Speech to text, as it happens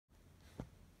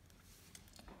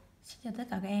Xin chào tất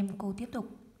cả các em, cô tiếp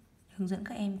tục hướng dẫn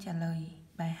các em trả lời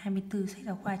bài 24 sách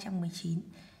giáo khoa trang 19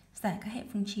 giải các hệ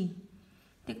phương trình.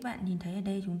 Thì các bạn nhìn thấy ở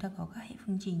đây chúng ta có các hệ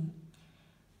phương trình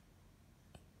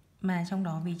mà trong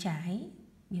đó về trái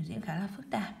biểu diễn khá là phức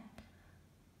tạp,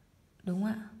 đúng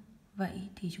không ạ? Vậy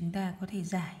thì chúng ta có thể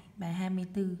giải bài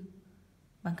 24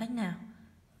 bằng cách nào?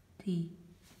 Thì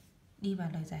đi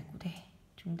vào lời giải cụ thể,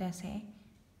 chúng ta sẽ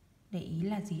để ý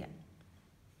là gì ạ?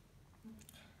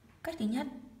 Cách thứ nhất,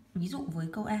 ví dụ với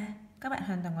câu A, các bạn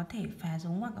hoàn toàn có thể phá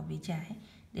dấu ngoặc ở vế trái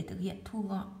để thực hiện thu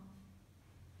gọn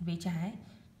vế trái,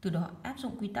 từ đó áp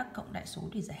dụng quy tắc cộng đại số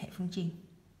để giải hệ phương trình.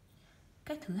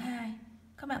 Cách thứ hai,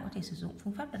 các bạn có thể sử dụng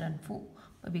phương pháp đặt ẩn phụ,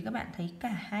 bởi vì các bạn thấy cả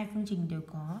hai phương trình đều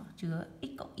có chứa x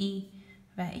cộng y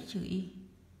và x trừ y,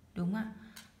 đúng không ạ?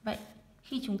 Vậy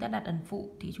khi chúng ta đặt ẩn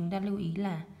phụ thì chúng ta lưu ý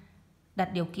là đặt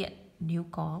điều kiện nếu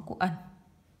có của ẩn,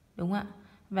 đúng không ạ?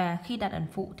 Và khi đặt ẩn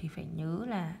phụ thì phải nhớ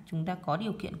là chúng ta có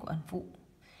điều kiện của ẩn phụ.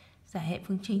 Giải hệ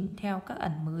phương trình theo các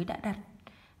ẩn mới đã đặt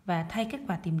và thay kết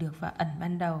quả tìm được vào ẩn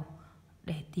ban đầu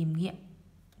để tìm nghiệm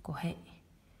của hệ.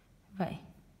 Vậy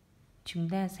chúng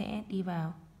ta sẽ đi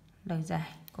vào lời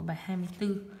giải của bài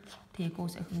 24. Thì cô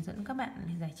sẽ hướng dẫn các bạn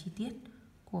lời giải chi tiết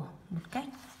của một cách.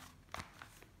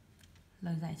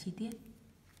 Lời giải chi tiết.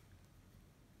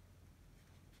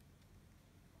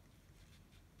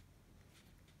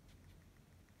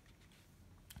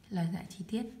 Lời giải chi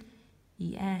tiết.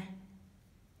 Ý A.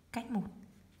 Cách 1.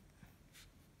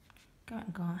 Các bạn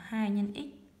có 2 nhân x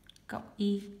cộng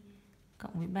y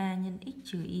cộng với 3 nhân x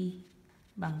trừ y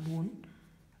bằng 4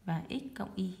 và x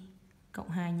cộng y cộng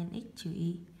 2 nhân x trừ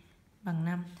y bằng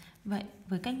 5. Vậy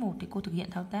với cách 1 thì cô thực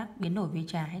hiện thao tác biến đổi vế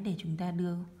trái để chúng ta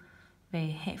đưa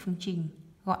về hệ phương trình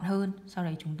gọn hơn. Sau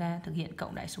đấy chúng ta thực hiện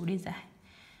cộng đại số để giải.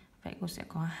 Vậy cô sẽ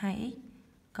có 2x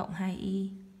cộng 2y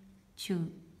trừ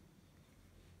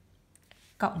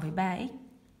cộng với 3x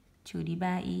trừ đi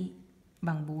 3y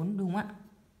bằng 4, đúng không ạ?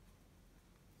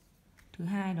 Thứ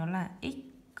hai đó là x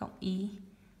cộng y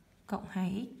cộng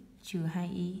 2x trừ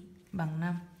 2y bằng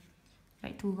 5.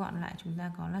 Vậy thu gọn lại chúng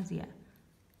ta có là gì ạ?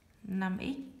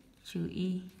 5x trừ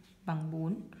y bằng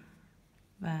 4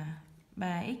 và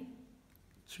 3x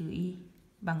trừ y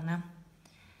bằng 5.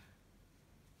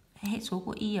 Hệ số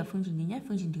của y ở phương trình thứ nhất,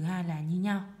 phương trình thứ hai là như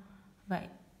nhau. Vậy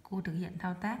cô thực hiện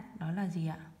thao tác đó là gì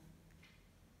ạ?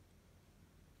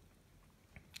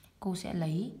 Cô sẽ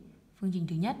lấy phương trình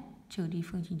thứ nhất trừ đi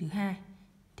phương trình thứ hai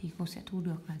thì cô sẽ thu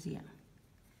được là gì ạ?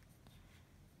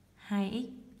 2x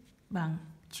bằng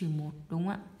trừ 1, đúng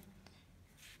không ạ?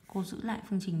 Cô giữ lại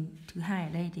phương trình thứ hai ở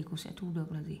đây thì cô sẽ thu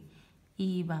được là gì?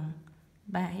 Y bằng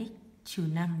 3x trừ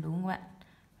 5, đúng không ạ?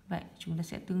 Vậy chúng ta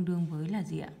sẽ tương đương với là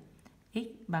gì ạ? X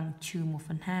bằng trừ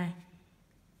 1/2,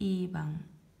 y bằng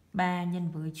 3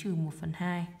 nhân với trừ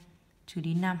 1/2 trừ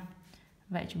đi 5.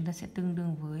 Vậy chúng ta sẽ tương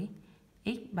đương với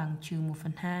x bằng trừ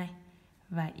 1/2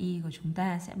 và y của chúng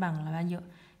ta sẽ bằng là bao nhiêu?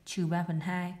 Trừ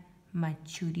 3/2 mà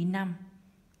trừ đi 5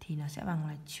 thì nó sẽ bằng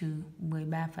là trừ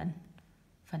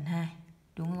 13/2,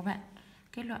 đúng không các bạn?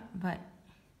 Kết luận vậy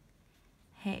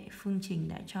hệ phương trình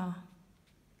đã cho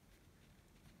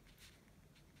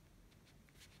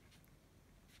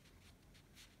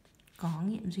có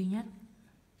nghiệm duy nhất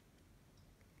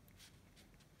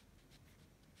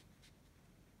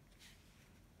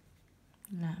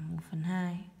là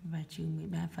 1/2 và trừ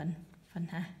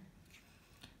 13/2.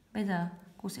 Bây giờ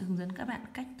cô sẽ hướng dẫn các bạn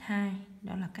cách 2,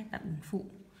 đó là cách đặt ẩn phụ.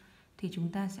 Thì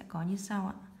chúng ta sẽ có như sau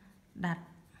ạ. Đặt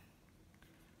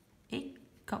x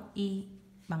cộng y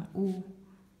bằng u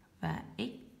và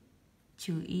x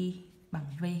trừ y bằng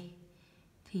v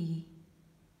thì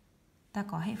ta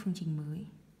có hệ phương trình mới.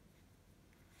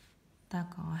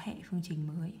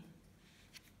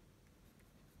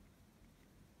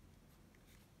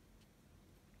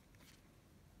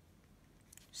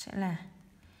 Sẽ là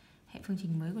hệ phương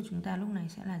trình mới của chúng ta lúc này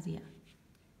sẽ là gì ạ?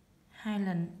 2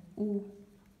 lần u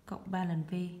cộng 3 lần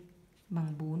v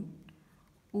bằng 4.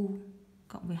 U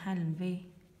cộng với 2 lần v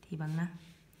thì bằng 5.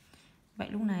 Vậy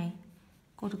lúc này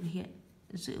cô thực hiện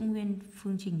giữ nguyên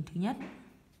phương trình thứ nhất,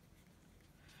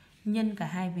 nhân cả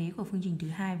hai vế của phương trình thứ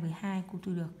hai với 2, cô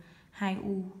thu được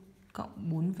 2u cộng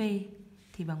 4v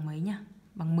thì bằng mấy nhỉ?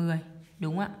 Bằng 10,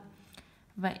 đúng không ạ?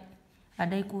 Vậy ở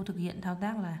đây cô thực hiện thao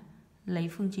tác là lấy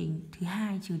phương trình thứ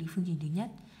hai trừ đi phương trình thứ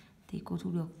nhất thì cô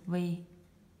thu được v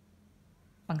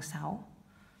bằng 6.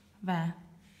 Và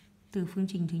từ phương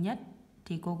trình thứ nhất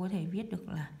thì cô có thể viết được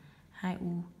là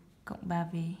 2u cộng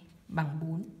 3v bằng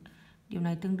 4. Điều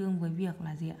này tương đương với việc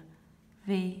là gì ạ?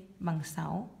 V bằng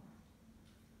 6.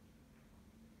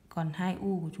 Còn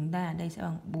 2u của chúng ta ở đây sẽ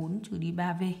bằng 4 trừ đi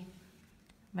 3v.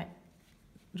 Vậy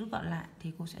rút gọn lại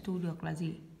thì cô sẽ thu được là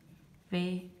gì? V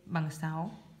bằng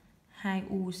 6.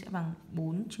 2u sẽ bằng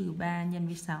 4 trừ 3 nhân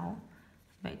với 6.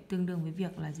 Vậy tương đương với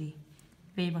việc là gì?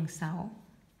 V bằng 6.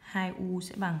 2u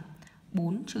sẽ bằng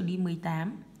 4 trừ đi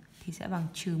 18 thì sẽ bằng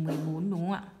trừ 14 đúng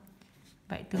không ạ?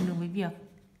 Vậy tương đương với việc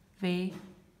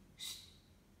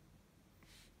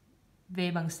V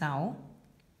bằng 6,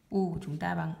 u của chúng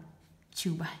ta bằng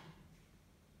trừ 7.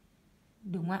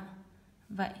 Đúng không ạ?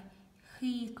 Vậy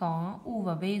khi có u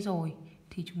và v rồi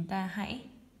thì chúng ta hãy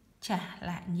trả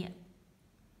lại nghiệm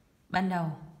ban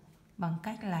đầu bằng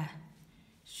cách là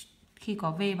khi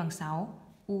có v bằng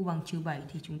 6, u bằng trừ 7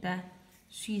 thì chúng ta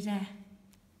suy ra.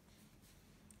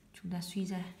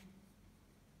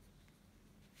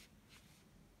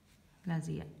 Là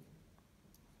gì ạ?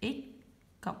 X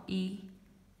cộng y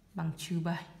bằng trừ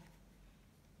 7.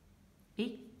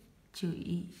 X trừ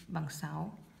y bằng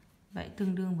 6. Vậy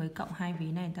tương đương với cộng hai vế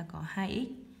này ta có 2x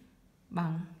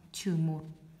bằng trừ 1.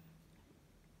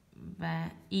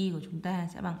 Và y của chúng ta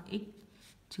sẽ bằng x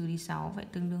trừ đi 6. Vậy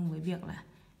tương đương với việc là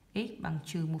x bằng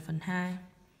trừ 1/2.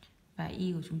 Và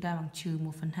y của chúng ta bằng trừ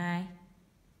 1/2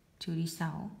 trừ đi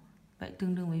 6. Vậy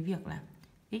tương đương với việc là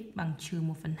x bằng trừ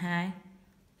 1/2.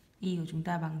 Y của chúng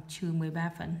ta bằng trừ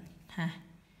 13/2.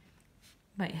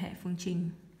 Vậy hệ phương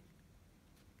trình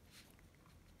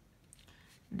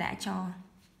đã cho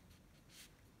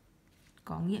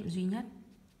có nghiệm duy nhất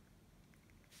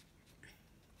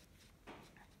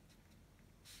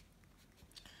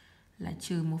là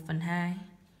trừ 1/2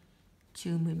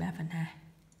 trừ 13/2.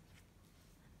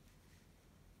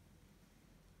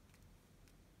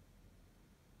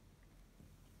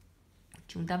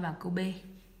 Chúng ta vào câu B.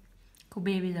 Câu B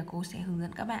bây giờ cô sẽ hướng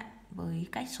dẫn các bạn với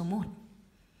cách số 1.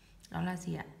 Đó là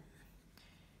gì ạ?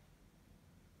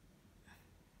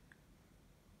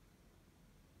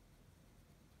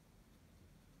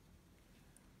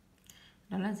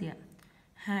 Đó là gì ạ?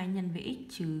 2 nhân với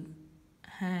x trừ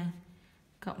 2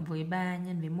 cộng với 3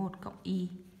 nhân với 1 cộng y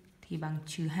thì bằng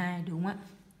trừ 2 đúng không ạ?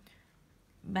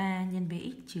 3 nhân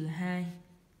với x trừ 2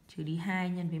 trừ đi 2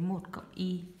 nhân với 1 cộng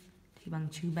y thì bằng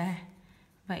trừ 3.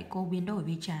 Vậy cô biến đổi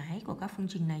về trái của các phương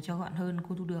trình này cho gọn hơn.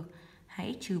 Cô thu được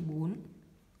 2x trừ 4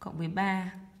 cộng với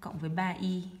 3 cộng với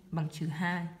 3y bằng trừ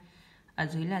 2. Ở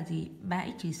dưới là gì?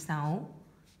 3x trừ 6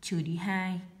 trừ đi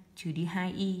 2 trừ đi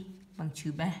 2y bằng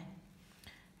trừ 3.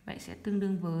 Vậy sẽ tương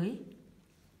đương với,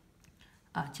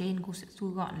 ở trên cô sẽ thu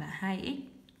gọn là 2x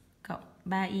cộng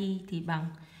 3y thì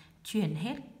bằng, chuyển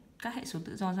hết các hệ số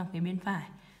tự do sang phía bên phải.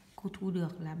 Cô thu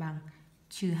được là bằng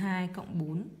trừ 2 cộng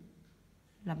 4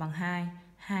 là bằng 2.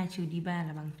 2 trừ đi 3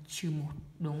 là bằng trừ 1.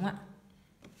 Đúng không ạ?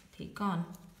 Thế còn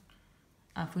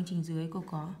ở phương trình dưới cô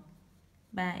có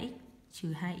 3x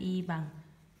trừ 2y bằng,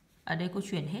 ở đây cô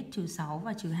chuyển hết trừ 6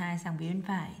 và trừ 2 sang phía bên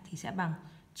phải thì sẽ bằng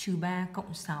trừ 3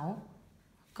 cộng 6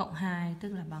 cộng 2 tức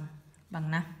là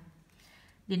bằng 5.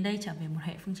 Đến đây trở về một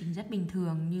hệ phương trình rất bình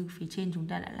thường như phía trên chúng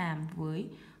ta đã làm với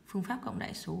phương pháp cộng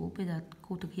đại số. Bây giờ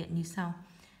cô thực hiện như sau.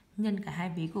 Nhân cả hai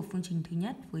vế của phương trình thứ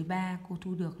nhất với 3, cô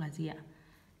thu được là gì ạ?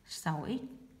 6x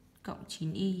cộng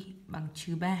 9y bằng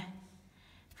trừ 3.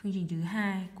 Phương trình thứ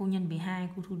hai, cô nhân với 2,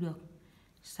 cô thu được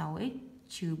 6x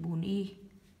trừ 4y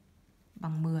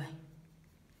bằng 10.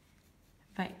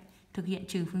 Vậy thực hiện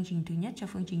trừ phương trình thứ nhất cho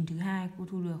phương trình thứ hai, cô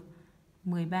thu được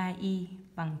 13y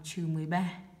bằng trừ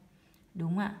 13. Đúng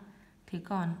không ạ? Thế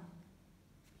còn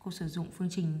cô sử dụng phương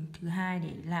trình thứ hai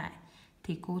để lại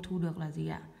thì cô thu được là gì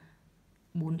ạ?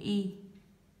 4y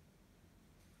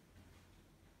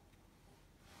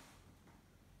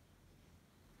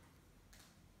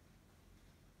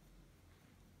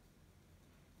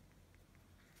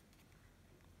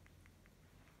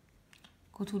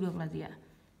cô thu được là gì ạ?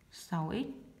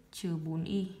 6x trừ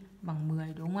 4y bằng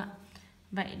 10 đúng không ạ?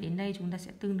 Vậy đến đây chúng ta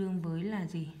sẽ tương đương với là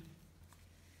gì?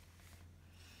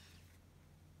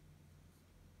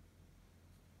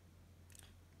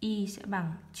 Y sẽ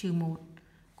bằng trừ 1.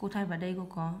 Cô thay vào đây cô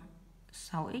có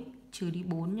 6x trừ đi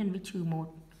 4 nhân với trừ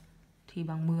 1 thì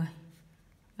bằng 10.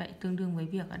 Vậy tương đương với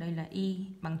việc ở đây là y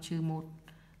bằng trừ 1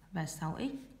 và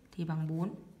 6x thì bằng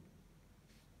 4.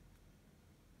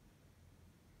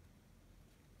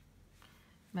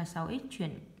 Và 6x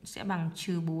chuyển sẽ bằng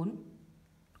trừ 4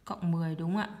 cộng 10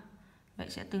 đúng không ạ? Vậy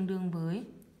sẽ tương đương với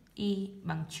y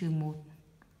bằng trừ 1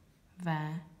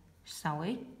 và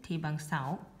 6x thì bằng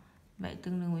 6. Vậy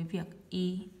tương đương với việc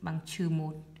y bằng trừ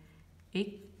 1, x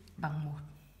bằng 1.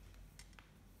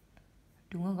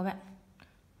 Đúng không các bạn?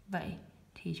 Vậy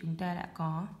thì chúng ta đã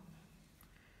có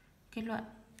kết luận.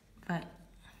 Vậy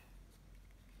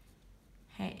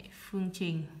hệ phương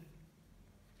trình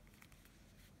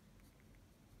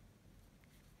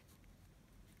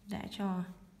đã cho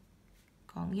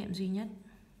có nghiệm duy nhất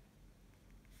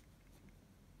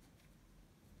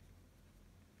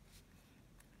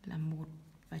là 1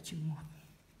 và trừ 1.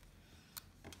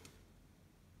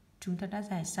 Chúng ta đã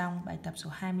giải xong bài tập số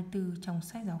 24 trong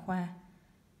sách giáo khoa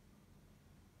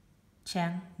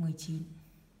trang 19.